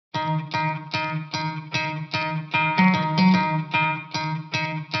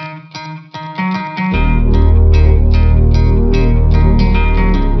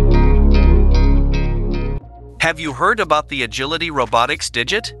Have you heard about the Agility Robotics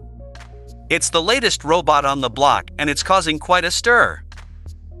Digit? It's the latest robot on the block and it's causing quite a stir.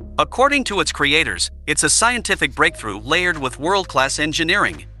 According to its creators, it's a scientific breakthrough layered with world-class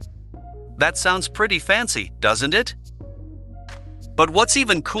engineering. That sounds pretty fancy, doesn't it? But what's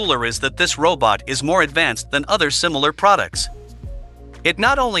even cooler is that this robot is more advanced than other similar products. It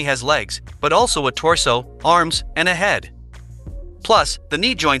not only has legs, but also a torso, arms, and a head. Plus, the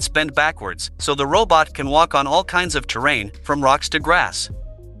knee joints bend backwards, so the robot can walk on all kinds of terrain, from rocks to grass.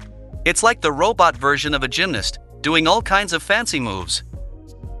 It's like the robot version of a gymnast, doing all kinds of fancy moves.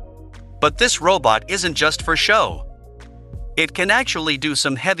 But this robot isn't just for show. It can actually do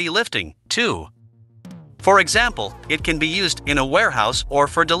some heavy lifting, too. For example, it can be used in a warehouse or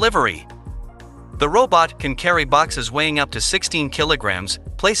for delivery. The robot can carry boxes weighing up to 16 kilograms,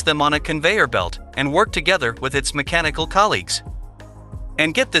 place them on a conveyor belt, and work together with its mechanical colleagues.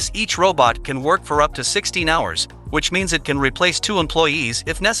 And get this, each robot can work for up to 16 hours, which means it can replace 2 employees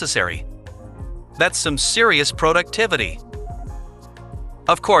if necessary. That's some serious productivity.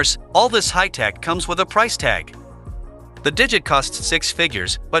 Of course, all this high-tech comes with a price tag. The Digit costs 6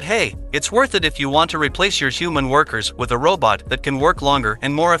 figures, but hey, it's worth it if you want to replace your human workers with a robot that can work longer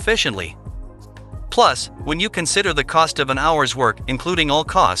and more efficiently. Plus, when you consider the cost of an hour's work including all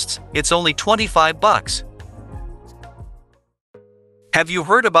costs, it's only $25. Have you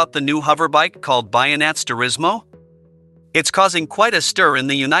heard about the new hoverbike called Bayanat Xturismo? It's causing quite a stir in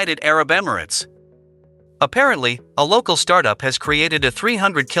the United Arab Emirates. Apparently, a local startup has created a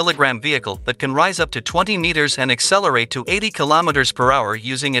 300-kilogram vehicle that can rise up to 20 meters and accelerate to 80 kilometers per hour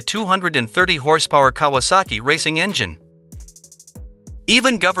using a 230-horsepower Kawasaki racing engine.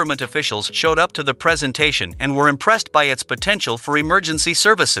 Even government officials showed up to the presentation and were impressed by its potential for emergency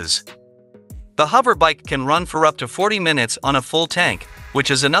services. The hoverbike can run for up to 40 minutes on a full tank,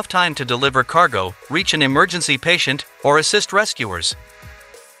 which is enough time to deliver cargo, reach an emergency patient, or assist rescuers.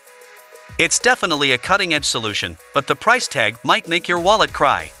 It's definitely a cutting-edge solution, but the price tag might make your wallet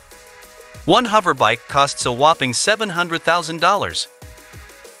cry. One hoverbike costs a whopping $700,000.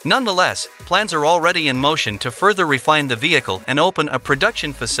 Nonetheless, plans are already in motion to further refine the vehicle and open a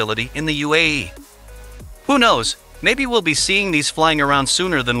production facility in the UAE. Who knows, maybe we'll be seeing these flying around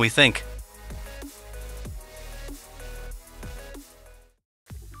sooner than we think.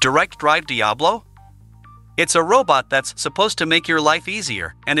 Drive Diablo? It's a robot that's supposed to make your life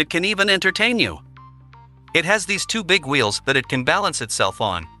easier, and it can even entertain you. It has these 2 big wheels that it can balance itself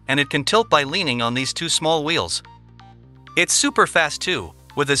on, and it can tilt by leaning on these 2 small wheels. It's super fast too,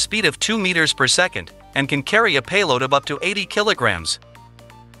 with a speed of 2 meters per second, and can carry a payload of up to 80 kilograms.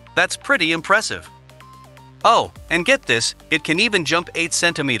 That's pretty impressive. Oh, and get this, it can even jump 8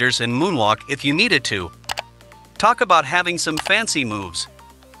 centimeters and moonwalk if you needed to. Talk about having some fancy moves.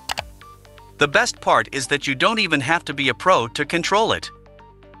 The best part is that you don't even have to be a pro to control it.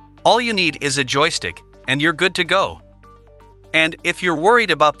 All you need is a joystick, and you're good to go. And if you're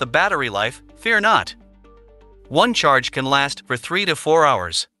worried about the battery life, fear not. One charge can last for 3 to 4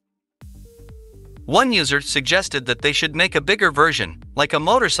 hours. One user suggested that they should make a bigger version, like a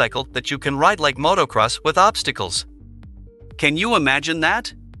motorcycle that you can ride like motocross with obstacles. Can you imagine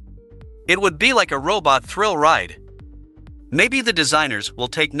that? It would be like a robot thrill ride. Maybe the designers will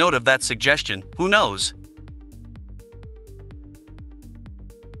take note of that suggestion, who knows?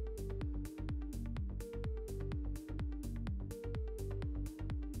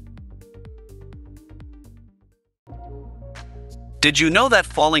 Did you know that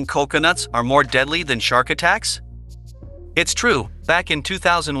falling coconuts are more deadly than shark attacks? It's true, back in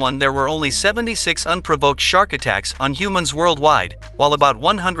 2001 there were only 76 unprovoked shark attacks on humans worldwide, while about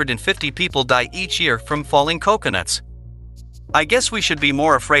 150 people die each year from falling coconuts. I guess we should be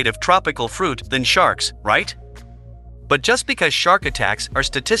more afraid of tropical fruit than sharks, right? But just because shark attacks are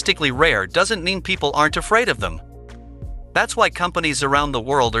statistically rare doesn't mean people aren't afraid of them. That's why companies around the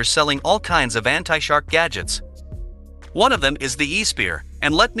world are selling all kinds of anti-shark gadgets. One of them is the eSpear,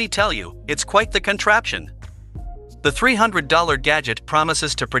 and let me tell you, it's quite the contraption. The $300 gadget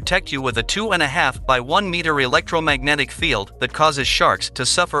promises to protect you with a 2.5 by 1 meter electromagnetic field that causes sharks to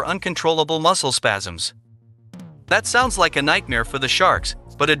suffer uncontrollable muscle spasms. That sounds like a nightmare for the sharks,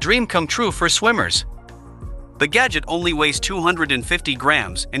 but a dream come true for swimmers. The gadget only weighs 250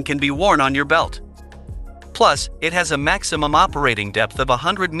 grams and can be worn on your belt. Plus, it has a maximum operating depth of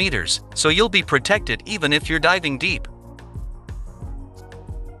 100 meters, so you'll be protected even if you're diving deep.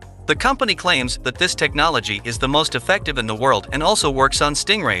 The company claims that this technology is the most effective in the world and also works on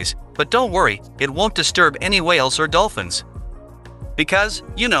stingrays, but don't worry, it won't disturb any whales or dolphins. Because,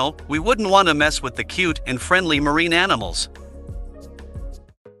 you know, we wouldn't want to mess with the cute and friendly marine animals.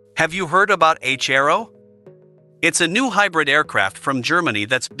 Have you heard about H-aero? It's a new hybrid aircraft from Germany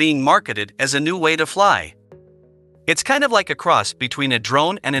that's being marketed as a new way to fly. It's kind of like a cross between a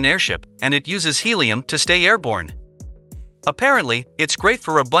drone and an airship, and it uses helium to stay airborne. Apparently, it's great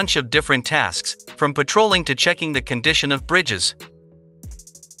for a bunch of different tasks, from patrolling to checking the condition of bridges.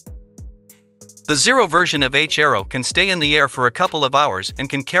 The Zero version of H-aero can stay in the air for a couple of hours and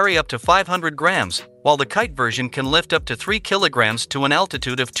can carry up to 500 grams, while the kite version can lift up to 3 kilograms to an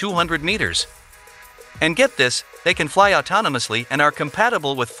altitude of 200 meters. And get this, they can fly autonomously and are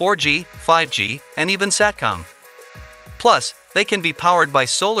compatible with 4G, 5G, and even SATCOM. Plus, they can be powered by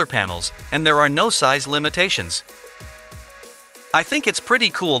solar panels, and there are no size limitations. I think it's pretty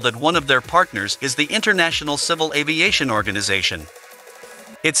cool that one of their partners is the International Civil Aviation Organization.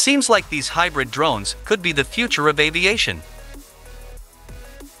 It seems like these hybrid drones could be the future of aviation.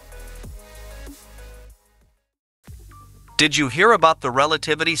 Did you hear about the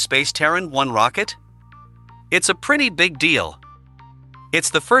Relativity Space Terran 1 rocket? It's a pretty big deal. It's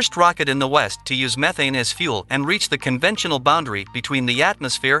the first rocket in the West to use methane as fuel and reach the conventional boundary between the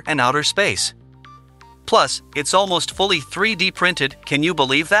atmosphere and outer space. Plus, it's almost fully 3D printed, can you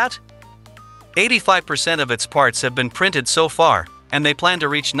believe that? 85% of its parts have been printed so far, and they plan to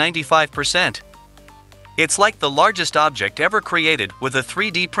reach 95%. It's like the largest object ever created with a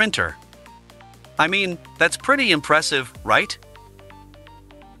 3D printer. I mean, that's pretty impressive, right?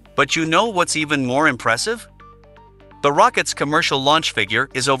 But you know what's even more impressive? The rocket's commercial launch figure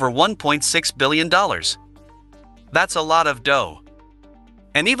is over $1.6 billion. That's a lot of dough.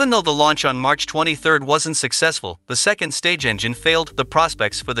 And even though the launch on March 23 wasn't successful, the second stage engine failed, the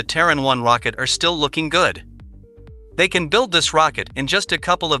prospects for the Terran 1 rocket are still looking good. They can build this rocket in just a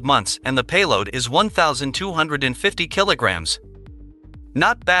couple of months and the payload is 1,250 kilograms.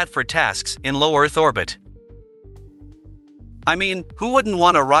 Not bad for tasks in low Earth orbit. I mean, who wouldn't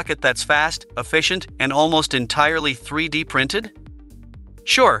want a rocket that's fast, efficient, and almost entirely 3D printed?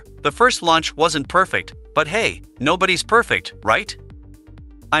 Sure, the first launch wasn't perfect, but hey, nobody's perfect, right?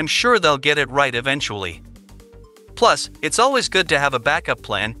 I'm sure they'll get it right eventually. Plus, it's always good to have a backup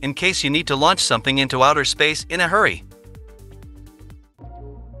plan in case you need to launch something into outer space in a hurry.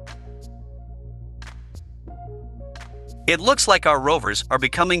 It looks like our rovers are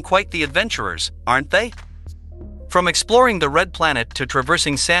becoming quite the adventurers, aren't they? From exploring the Red Planet to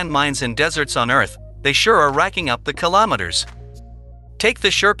traversing sand mines and deserts on Earth, they sure are racking up the kilometers. Take the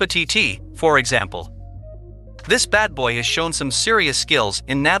SherpaTT, for example. This bad boy has shown some serious skills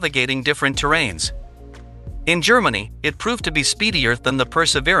in navigating different terrains. In Germany, it proved to be speedier than the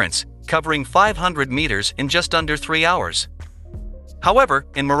Perseverance, covering 500 meters in just under 3 hours. However,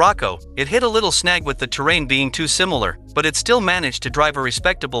 in Morocco, it hit a little snag with the terrain being too similar, but it still managed to drive a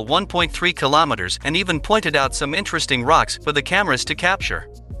respectable 1.3 kilometers and even pointed out some interesting rocks for the cameras to capture.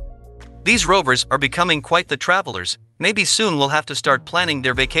 These rovers are becoming quite the travelers. Maybe soon we'll have to start planning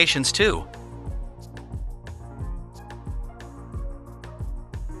their vacations too.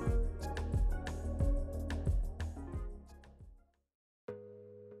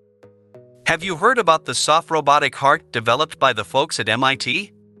 Have you heard about the soft-robotic heart developed by the folks at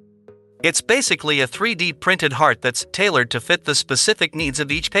MIT? It's basically a 3D printed heart that's tailored to fit the specific needs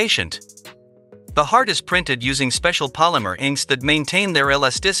of each patient. The heart is printed using special polymer inks that maintain their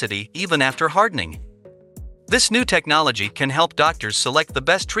elasticity even after hardening. This new technology can help doctors select the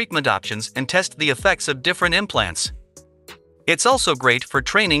best treatment options and test the effects of different implants. It's also great for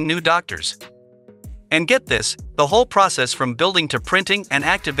training new doctors. And get this, the whole process from building to printing and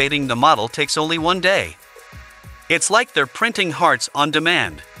activating the model takes only 1 day. It's like they're printing hearts on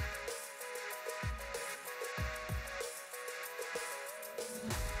demand.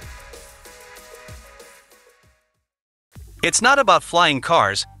 It's not about flying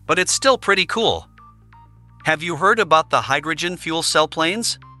cars, but it's still pretty cool. Have you heard about the hydrogen fuel cell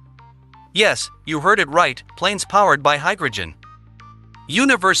planes? Yes, you heard it right, planes powered by hydrogen.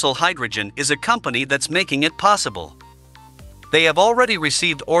 Universal Hydrogen is a company that's making it possible. They have already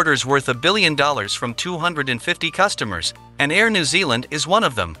received orders worth $1 billion from 250 customers, and Air New Zealand is one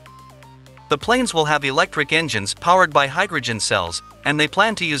of them. The planes will have electric engines powered by hydrogen cells, and they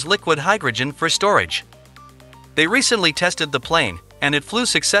plan to use liquid hydrogen for storage. They recently tested the plane, and it flew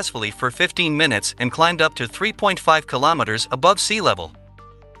successfully for 15 minutes and climbed up to 3.5 kilometers above sea level.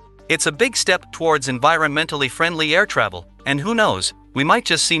 It's a big step towards environmentally friendly air travel, and who knows, we might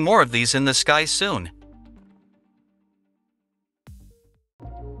just see more of these in the skies soon.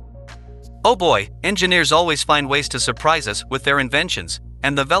 Oh boy, engineers always find ways to surprise us with their inventions,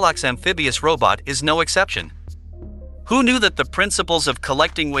 and the Velox Amphibious Robot is no exception. Who knew that the principles of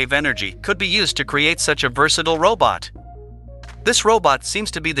collecting wave energy could be used to create such a versatile robot? This robot seems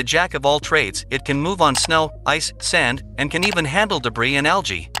to be the jack of all trades. It can move on snow, ice, sand, and can even handle debris and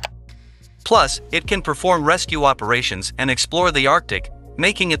algae. Plus, it can perform rescue operations and explore the Arctic,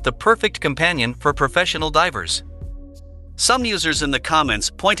 making it the perfect companion for professional divers. Some users in the comments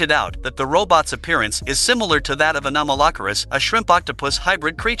pointed out that the robot's appearance is similar to that of an Anomalocaris, a shrimp-octopus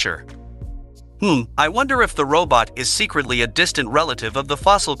hybrid creature. I wonder if the robot is secretly a distant relative of the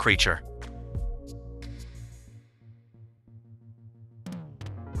fossil creature.